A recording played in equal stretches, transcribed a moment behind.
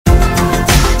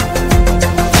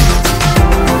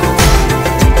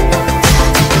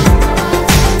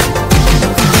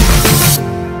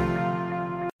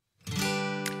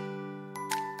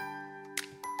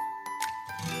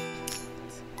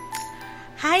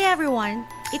everyone,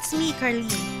 it's me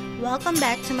Carlyn. Welcome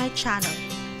back to my channel.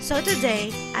 So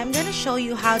today, I'm gonna show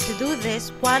you how to do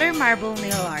this water marble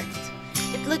nail art.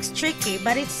 It looks tricky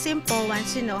but it's simple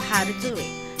once you know how to do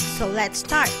it. So let's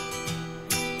start.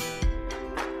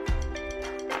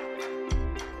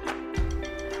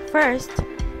 First,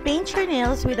 paint your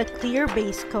nails with a clear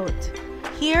base coat.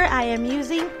 Here I am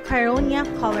using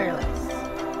Carlyn Colorless.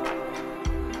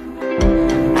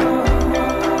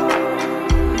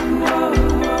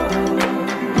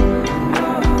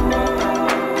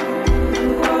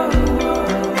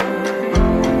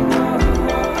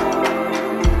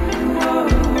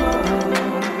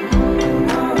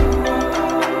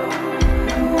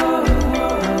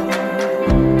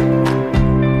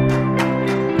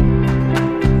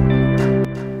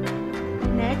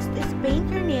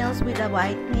 With a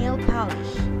white nail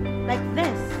polish, like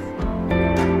this.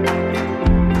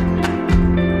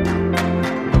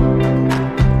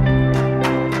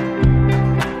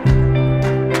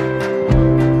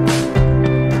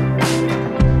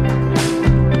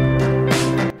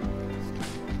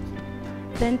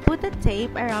 Then put a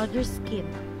tape around your skin.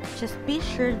 Just be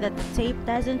sure that the tape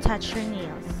doesn't touch your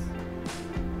nails.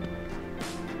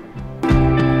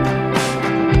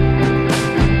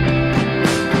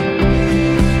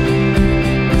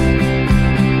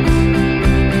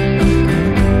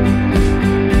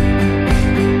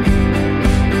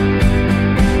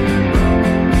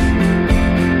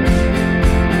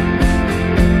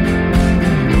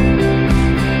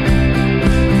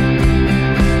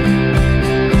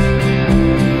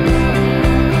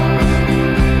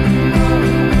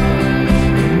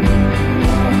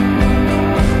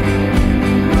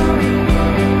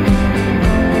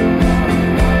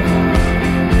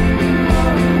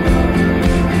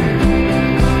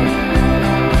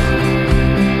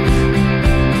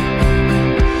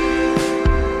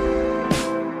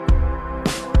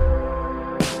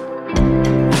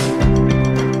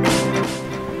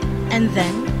 And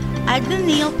then, add the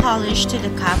nail polish to the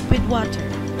cup with water.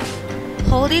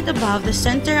 Hold it above the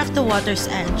center of the water's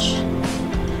edge.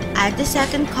 Add the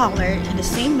second color in the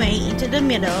same way into the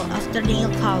middle of the nail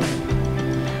color.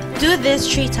 Do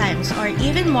this 3 times or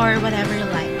even more, whatever you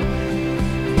like.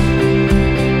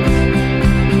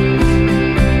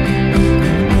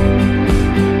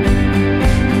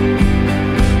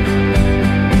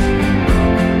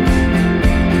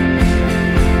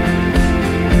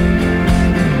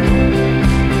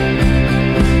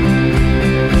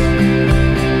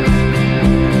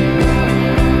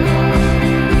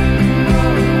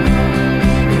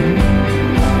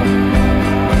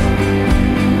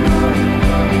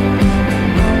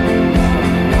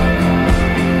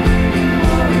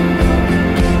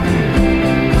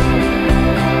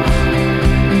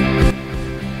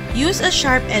 Use a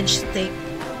sharp-edged stick,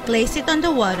 place it on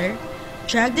the water,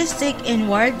 drag the stick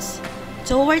inwards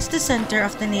towards the center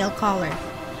of the nail color.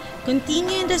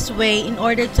 Continue in this way in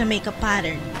order to make a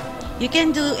pattern. You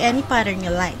can do any pattern you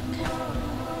like.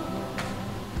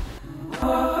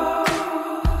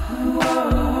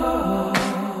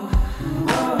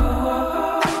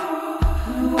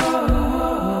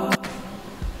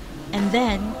 And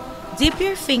then, dip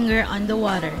your finger on the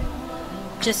water.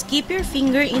 Just keep your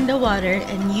finger in the water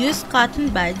and use cotton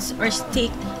buds or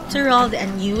stick to roll the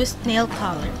unused nail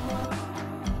color.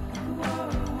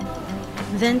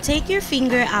 Then take your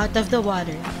finger out of the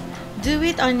water. Do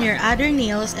it on your other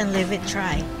nails and leave it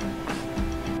dry.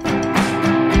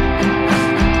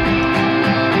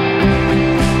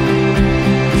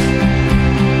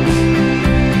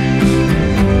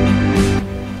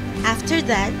 After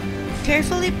that,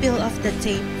 carefully peel off the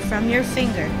tape from your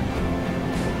finger.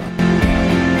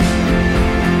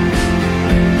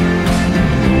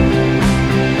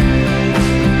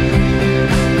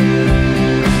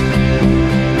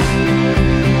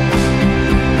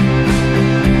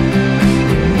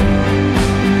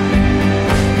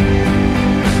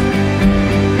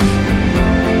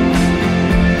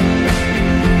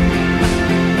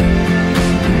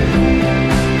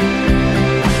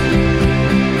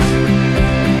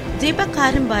 Dip a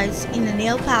cotton buds in the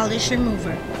nail polish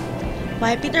remover.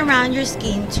 Wipe it around your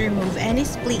skin to remove any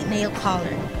split nail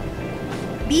color.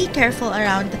 Be careful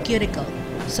around the cuticle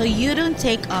so you don't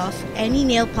take off any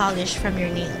nail polish from your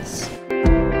nails.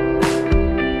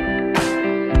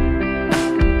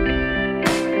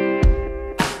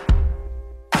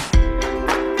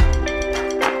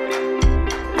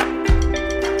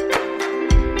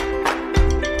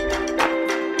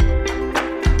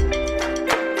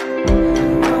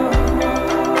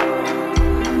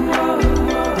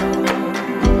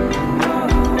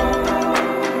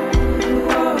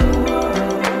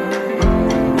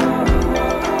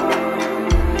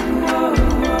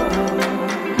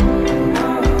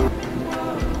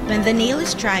 When the nail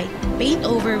is dry, paint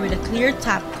over with a clear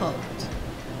top coat.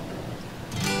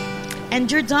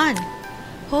 And you're done!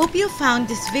 Hope you found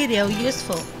this video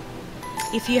useful.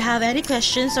 If you have any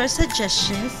questions or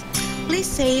suggestions, please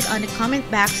say it on the comment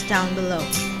box down below.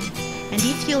 And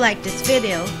if you like this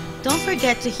video, don't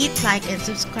forget to hit like and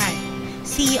subscribe.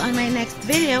 See you on my next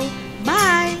video.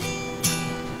 Bye!